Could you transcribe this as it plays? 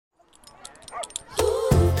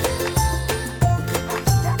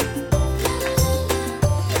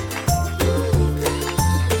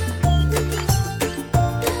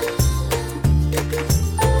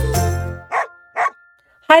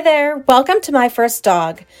Hi there, welcome to My First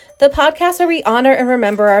Dog, the podcast where we honor and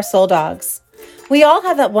remember our soul dogs. We all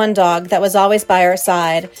have that one dog that was always by our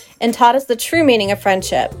side and taught us the true meaning of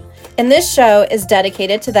friendship, and this show is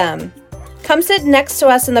dedicated to them. Come sit next to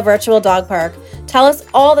us in the virtual dog park, tell us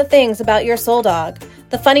all the things about your soul dog,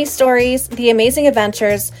 the funny stories, the amazing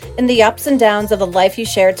adventures, and the ups and downs of the life you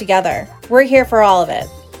shared together. We're here for all of it.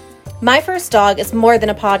 My First Dog is more than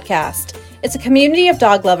a podcast. It's a community of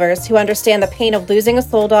dog lovers who understand the pain of losing a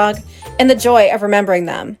soul dog and the joy of remembering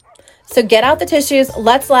them. So get out the tissues,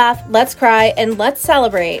 let's laugh, let's cry, and let's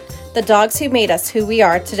celebrate the dogs who made us who we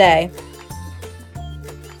are today.